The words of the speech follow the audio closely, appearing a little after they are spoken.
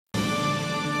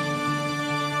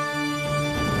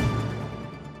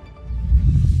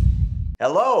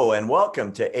Hello and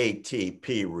welcome to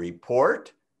ATP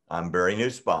Report. I'm Barry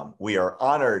Nussbaum. We are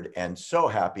honored and so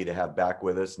happy to have back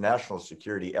with us national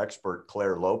security expert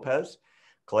Clare Lopez.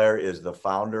 Clare is the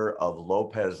founder of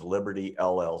Lopez Liberty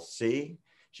LLC.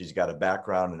 She's got a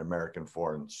background in American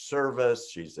Foreign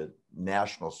Service. She's a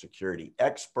national security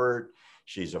expert.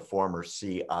 She's a former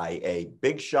CIA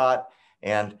big shot,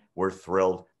 and we're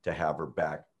thrilled to have her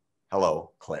back.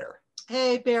 Hello, Clare.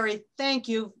 Hey, Barry, thank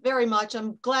you very much.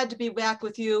 I'm glad to be back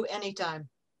with you anytime.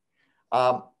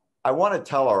 I want to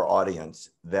tell our audience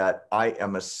that I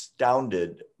am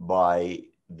astounded by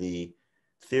the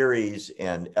theories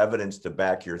and evidence to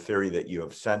back your theory that you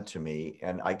have sent to me.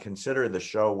 And I consider the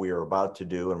show we are about to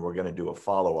do, and we're going to do a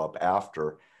follow-up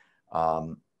after,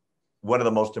 one of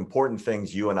the most important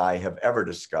things you and I have ever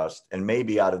discussed. And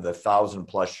maybe out of the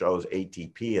 1,000+ shows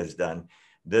ATP has done,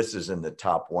 this is in the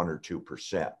top 1 or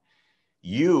 2%.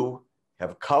 You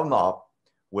have come up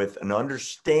with an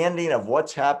understanding of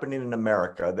what's happening in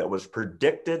America that was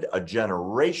predicted a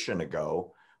generation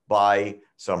ago by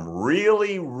some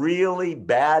really, really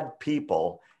bad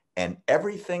people, and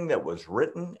everything that was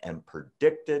written and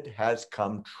predicted has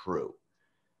come true.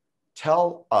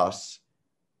 Tell us,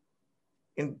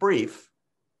 in brief,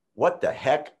 what the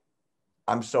heck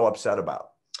I'm so upset about.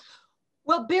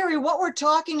 Well, Barry, what we're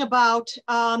talking about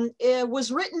it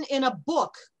was written in a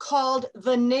book called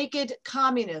The Naked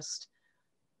Communist.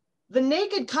 The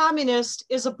Naked Communist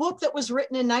is a book that was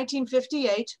written in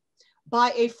 1958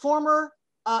 by a former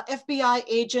FBI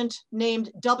agent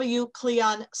named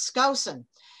Cleon Skousen.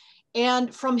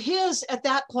 And from his, at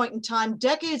that point in time,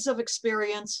 decades of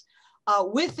experience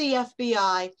with the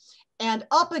FBI and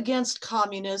up against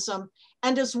communism,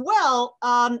 and as well,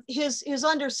 his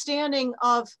understanding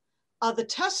of the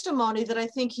testimony that I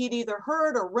think he'd either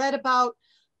heard or read about,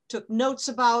 took notes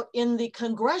about in the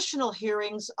congressional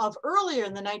hearings of earlier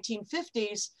in the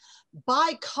 1950s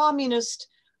by communist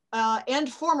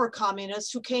and former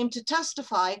communists who came to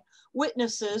testify,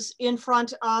 witnesses in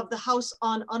front of the House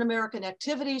on Un-American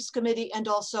Activities Committee and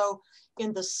also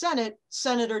in the Senate,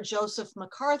 Senator Joseph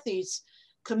McCarthy's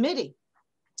committee.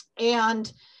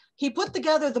 And he put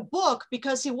together the book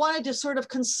because he wanted to sort of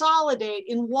consolidate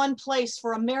in one place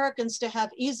for Americans to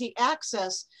have easy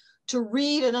access to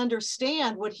read and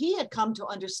understand what he had come to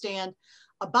understand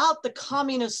about the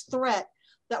communist threat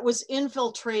that was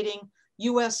infiltrating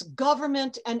US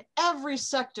government and every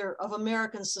sector of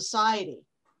American society.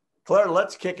 Clare,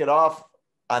 let's kick it off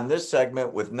on this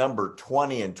segment with number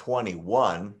 20 and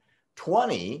 21.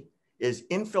 20 is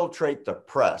infiltrate the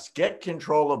press, get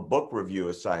control of book review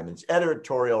assignments,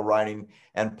 editorial writing,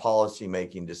 and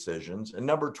policy-making decisions. And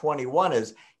number 21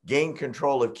 is gain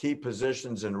control of key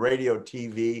positions in radio,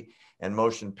 TV, and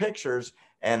motion pictures.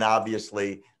 And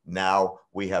obviously, now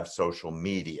we have social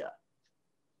media.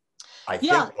 I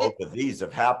think both of these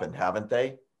have happened, haven't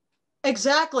they?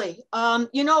 Exactly.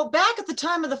 You know, back at the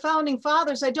time of the Founding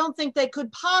Fathers, I don't think they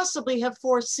could possibly have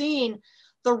foreseen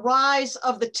the rise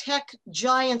of the tech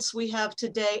giants we have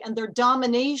today and their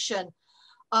domination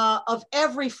of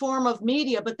every form of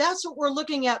media. But that's what we're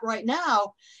looking at right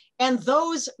now. And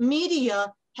those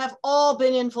media have all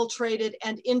been infiltrated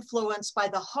and influenced by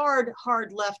the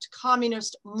hard left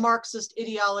communist Marxist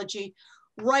ideology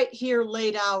right here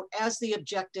laid out as the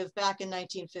objective back in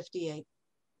 1958.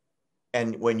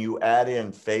 And when you add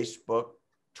in Facebook,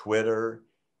 Twitter,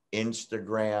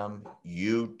 Instagram,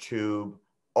 YouTube,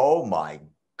 oh my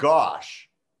gosh,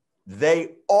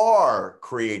 they are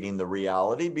creating the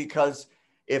reality, because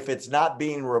if it's not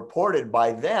being reported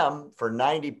by them for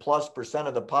 90+%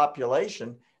 of the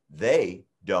population, they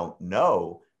don't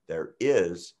know there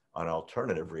is an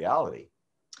alternative reality.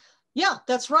 Yeah,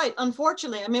 that's right.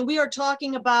 Unfortunately, I mean, we are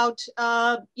talking about,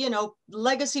 you know,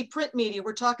 legacy print media.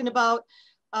 We're talking about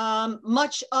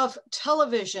much of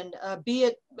television, be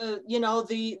it, you know,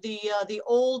 the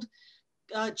old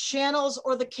channels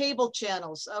or the cable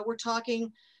channels. We're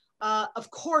talking,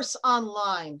 of course,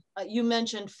 online. You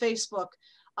mentioned Facebook,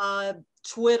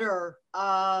 Twitter,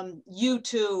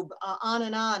 YouTube, on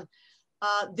and on.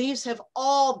 These have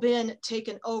all been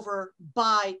taken over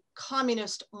by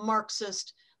communist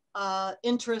Marxist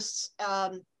interests,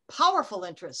 powerful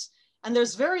interests. And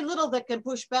there's very little that can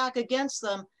push back against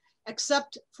them,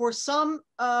 except for some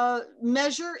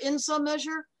measure,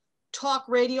 talk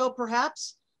radio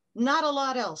perhaps, not a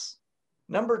lot else.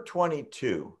 Number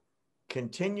 22,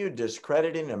 continue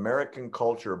discrediting American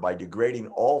culture by degrading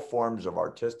all forms of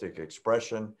artistic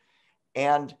expression,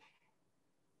 and,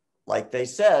 like they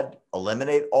said,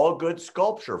 eliminate all good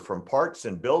sculpture from parks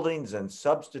and buildings and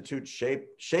substitute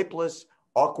shapeless,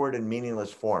 awkward, and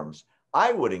meaningless forms.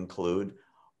 I would include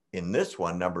in this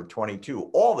one, number 22,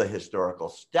 all the historical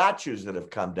statues that have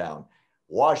come down,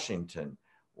 Washington,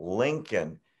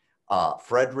 Lincoln,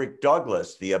 Frederick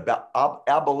Douglass, the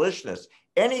abolitionists,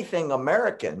 anything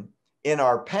American in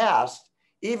our past,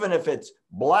 even if it's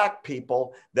Black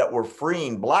people that were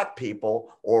freeing Black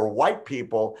people or white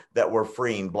people that were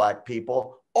freeing Black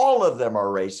people, all of them are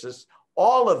racist.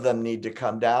 All of them need to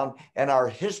come down, and our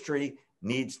history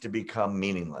needs to become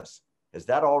meaningless. Has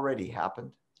that already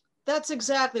happened? That's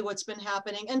exactly what's been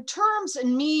happening. And terms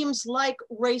and memes like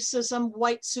racism,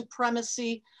 white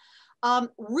supremacy,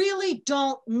 really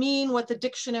don't mean what the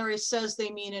dictionary says they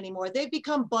mean anymore. They've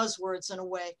become buzzwords in a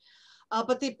way.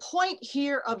 But the point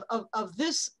here of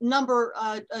this number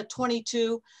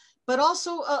 22, but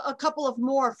also a couple of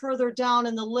more further down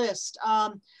in the list,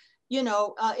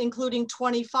 including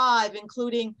 25,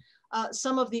 including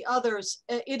some of the others,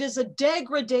 it is a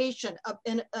degradation,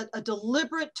 a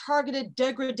deliberate targeted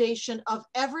degradation of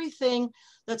everything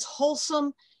that's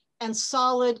wholesome and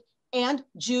solid and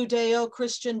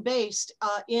Judeo-Christian based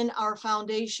in our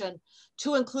foundation,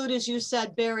 to include, as you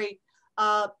said, Barry,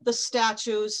 the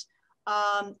statues,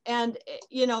 and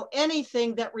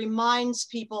anything that reminds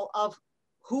people of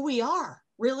who we are,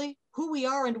 really, who we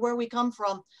are and where we come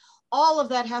from. All of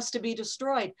that has to be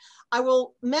destroyed. I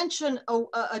will mention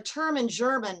a term in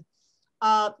German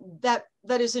that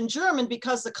is in German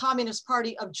because the Communist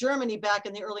Party of Germany back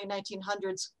in the early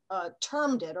 1900s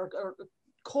termed it or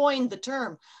coined the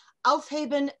term,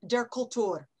 Aufheben der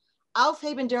Kultur.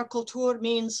 Aufheben der Kultur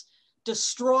means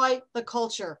destroy the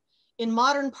culture. In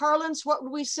modern parlance, what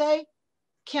would we say?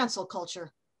 Cancel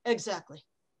culture. Exactly.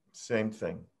 Same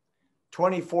thing.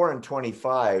 24 and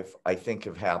 25, I think,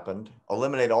 have happened.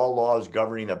 Eliminate all laws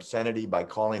governing obscenity by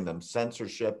calling them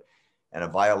censorship and a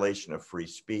violation of free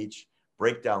speech.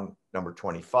 Break down number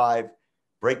 25.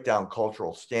 Break down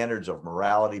cultural standards of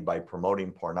morality by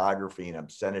promoting pornography and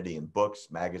obscenity in books,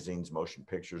 magazines, motion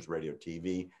pictures, radio,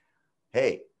 TV.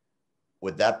 Hey,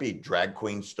 would that be Drag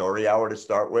Queen Story Hour to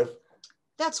start with?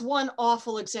 That's one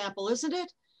awful example, isn't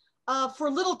it? For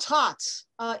little tots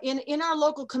in our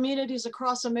local communities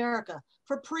across America,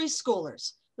 for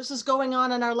preschoolers. This is going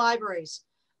on in our libraries.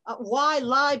 Why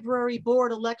library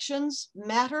board elections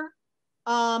matter.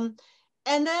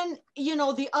 And then,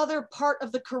 the other part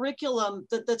of the curriculum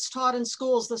that's taught in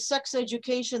schools, the sex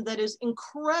education that is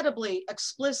incredibly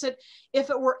explicit. If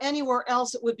it were anywhere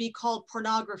else, it would be called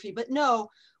pornography. But no,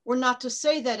 we're not to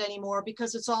say that anymore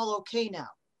because it's all okay now.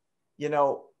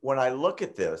 When I look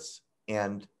at this,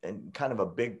 and kind of a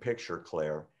big picture,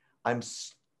 Claire, I'm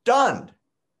stunned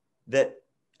that,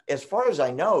 as far as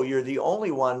I know, you're the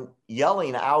only one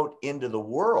yelling out into the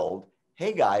world,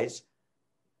 hey guys,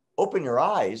 open your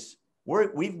eyes.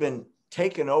 We've been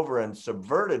taken over and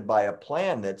subverted by a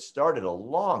plan that started a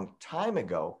long time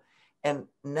ago. And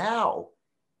now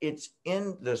it's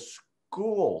in the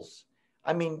schools.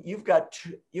 I mean, you've got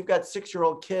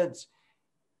 6-year-old kids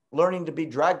learning to be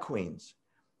drag queens.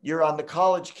 You're on the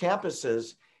college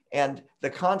campuses, and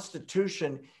the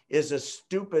Constitution is a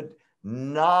stupid,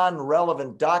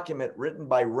 non-relevant document written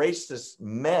by racist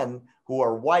men who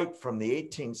are white from the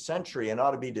 18th century and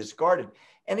ought to be discarded.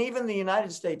 And even the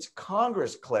United States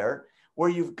Congress, Claire, where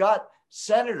you've got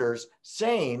senators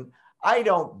saying, I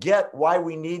don't get why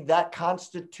we need that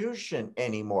Constitution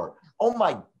anymore. Oh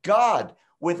my God,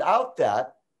 without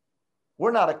that,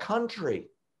 we're not a country.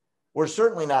 We're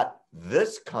certainly not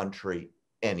this country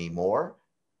anymore.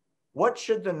 What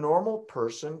should the normal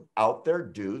person out there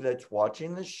do that's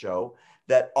watching the show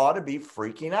that ought to be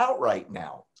freaking out right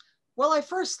now? Well, I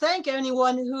first thank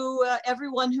everyone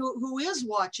who is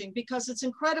watching, because it's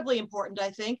incredibly important,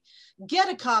 I think. Get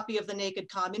a copy of The Naked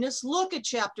Communist, look at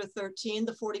chapter 13,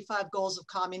 the 45 Goals of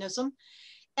Communism,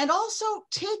 and also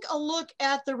take a look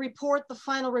at the report, the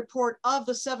final report of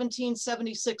the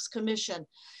 1776 Commission.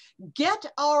 Get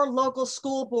our local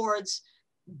school boards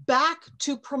back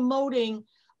to promoting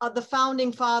the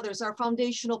founding fathers, our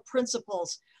foundational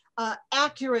principles,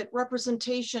 accurate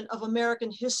representation of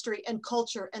American history and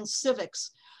culture and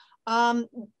civics.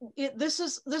 This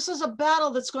is a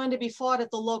battle that's going to be fought at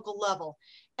the local level,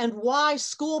 and why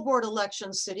school board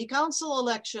elections, city council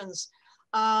elections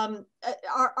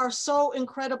are so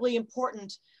incredibly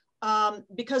important,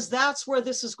 because that's where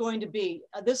this is going to be.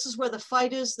 This is where the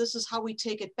fight is. This is how we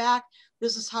take it back.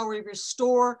 This is how we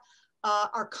restore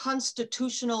our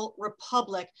constitutional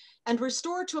republic and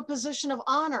restore to a position of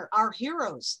honor our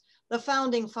heroes, the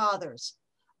founding fathers,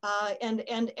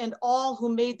 and all who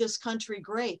made this country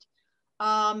great.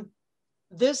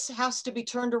 This has to be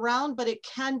turned around, but it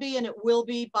can be and it will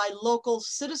be by local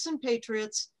citizen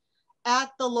patriots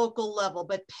at the local level.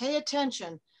 But pay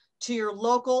attention to your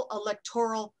local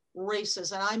electoral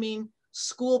races. And I mean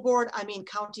school board, I mean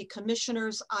county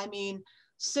commissioners, I mean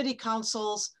city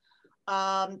councils,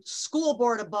 school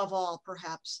board above all,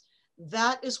 perhaps.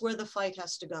 That is where the fight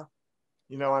has to go.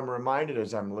 You know, I'm reminded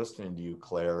as I'm listening to you,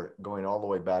 Claire, going all the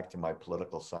way back to my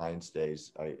political science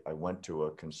days, I went to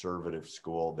a conservative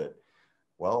school that,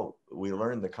 well, we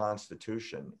learned the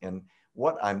Constitution. And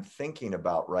what I'm thinking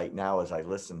about right now as I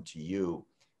listen to you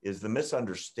is the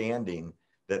misunderstanding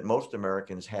that most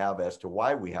Americans have as to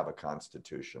why we have a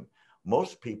Constitution.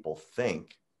 Most people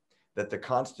think that the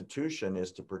Constitution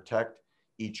is to protect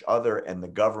each other and the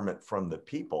government from the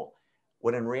people,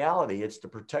 when in reality, it's to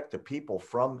protect the people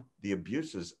from the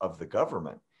abuses of the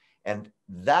government. And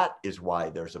that is why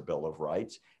there's a Bill of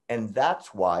Rights. And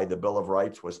that's why the Bill of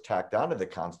Rights was tacked onto the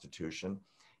Constitution.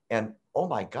 And oh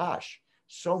my gosh,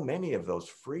 so many of those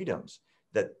freedoms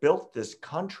that built this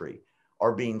country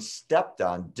are being stepped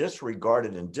on,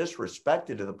 disregarded, and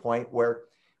disrespected to the point where,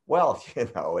 well, you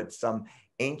know, it's some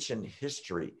ancient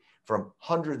history from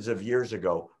hundreds of years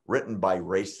ago written by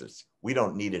racists. We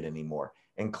don't need it anymore.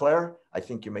 And Claire, I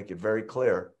think you make it very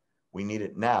clear, we need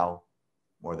it now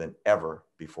more than ever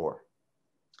before.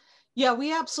 Yeah,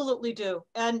 we absolutely do.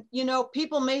 And, you know,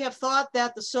 people may have thought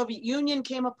that the Soviet Union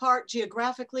came apart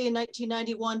geographically in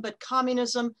 1991, but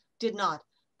communism did not.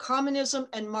 Communism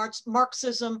and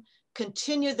Marxism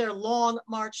continue their long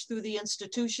march through the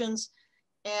institutions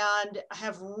and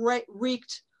have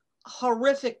wreaked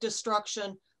horrific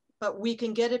destruction, but we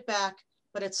can get it back.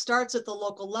 But it starts at the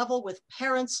local level with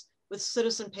parents, with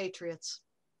citizen patriots.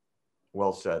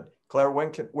 Well said. Claire,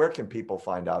 where can people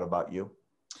find out about you?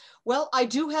 Well, I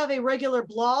do have a regular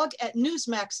blog at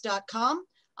newsmax.com.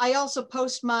 I also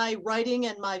post my writing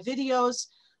and my videos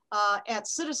at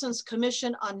Citizens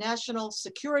Commission on National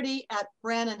Security, at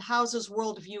Brannon House's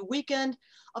Worldview Weekend,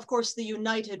 of course, the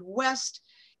United West,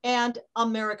 and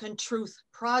American Truth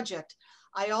Project.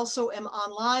 I also am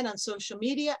online on social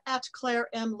media at Clare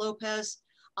M. Lopez,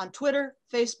 on Twitter,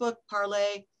 Facebook,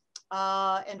 Parler,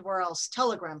 and where else?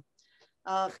 Telegram,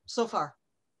 so far.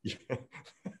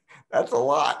 That's a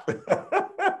lot.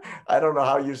 I don't know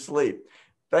how you sleep.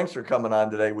 Thanks for coming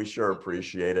on today. We sure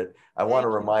appreciate it. I want to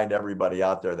remind everybody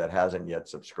out there that hasn't yet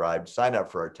subscribed, sign up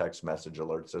for our text message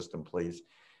alert system, please.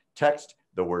 Text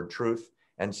the word truth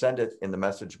and send it in the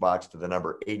message box to the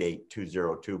number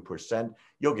 88202%.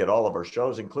 You'll get all of our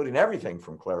shows, including everything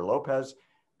from Clare Lopez,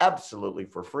 absolutely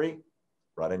for free,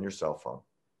 right on your cell phone.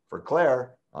 For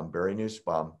Claire, I'm Barry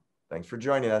Nussbaum. Thanks for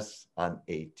joining us on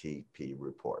ATP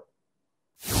Report.